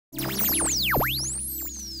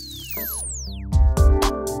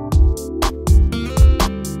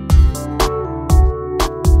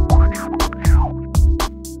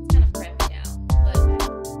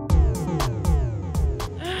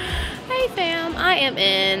I am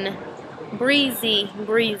in breezy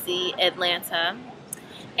Atlanta,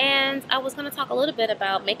 and I was going to talk a little bit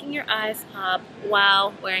about making your eyes pop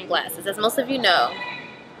while wearing glasses. As most of you know,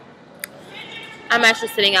 I'm actually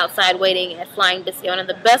sitting outside waiting at Flying Biscuit, one of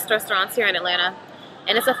the best restaurants here in Atlanta,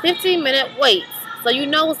 and it's a 15-minute wait, so you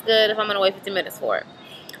know it's good if I'm going to wait 15 minutes for it.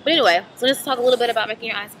 But anyway, so let's talk a little bit about making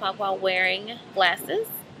your eyes pop while wearing glasses.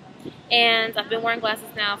 And I've been wearing glasses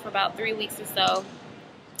now for about 3 weeks or so.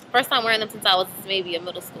 First time wearing them since I was maybe a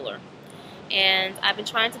middle schooler. And I've been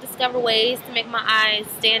trying to discover ways to make my eyes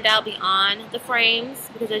stand out beyond the frames,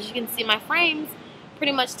 because as you can see, my frames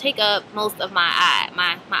pretty much take up most of my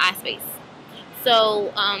eye space.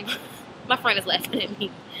 So my friend is laughing at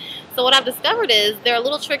me. So what I've discovered is there are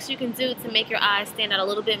little tricks you can do to make your eyes stand out a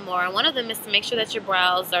little bit more, and one of them is to make sure that your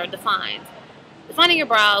brows are defined. Defining your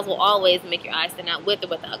brows will always make your eyes stand out with or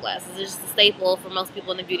without glasses. It's just a staple for most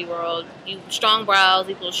people in the beauty world. Strong brows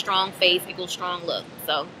equals strong face equals strong look.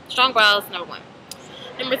 So strong brows, number one.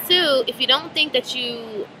 Number two, if you don't think that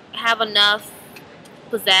you have enough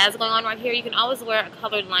pizzazz going on right here, you can always wear a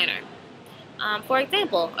colored liner. For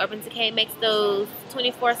example, Urban Decay makes those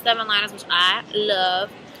 24/7 liners, which I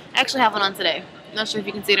love. I actually have one on today. Not sure if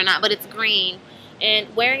you can see it or not, but it's green.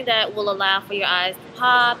 And wearing that will allow for your eyes to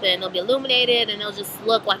pop, and they'll be illuminated, and they'll just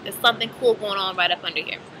look like there's something cool going on right up under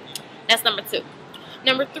here. That's number two.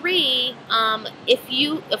 Number three,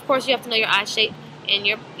 of course, you have to know your eye shape and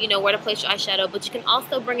where to place your eyeshadow, but you can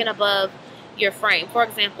also bring it above your frame. For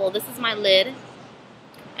example, this is my lid,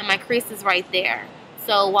 and my crease is right there.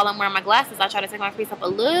 So while I'm wearing my glasses, I try to take my crease up a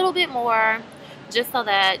little bit more, just so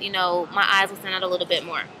that, my eyes will stand out a little bit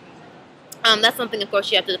more. That's something, of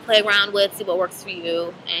course, you have to play around with, see what works for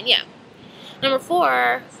you, and yeah. Number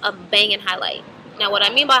four, a bangin highlight. Now, what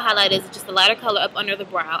I mean by highlight is just a lighter color up under the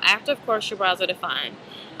brow, after, of course, your brows are defined.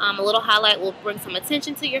 A little highlight will bring some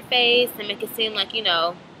attention to your face and make it seem like, you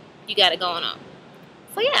got it going on.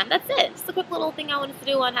 So yeah, that's it. Just a quick little thing I wanted to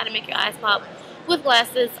do on how to make your eyes pop with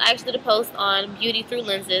glasses. I actually did a post on beauty through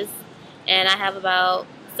lenses, and I have about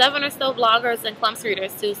 7 or so bloggers and Clumps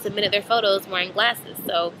readers who submitted their photos wearing glasses.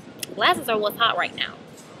 So glasses are what's hot right now.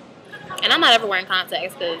 And I'm not ever wearing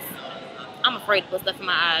contacts because I'm afraid to put stuff in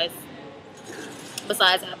my eyes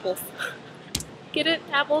besides apples. Get it?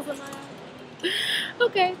 Apples in my eyes.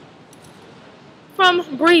 Okay.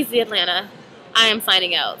 From breezy Atlanta, I am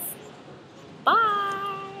signing out. Bye.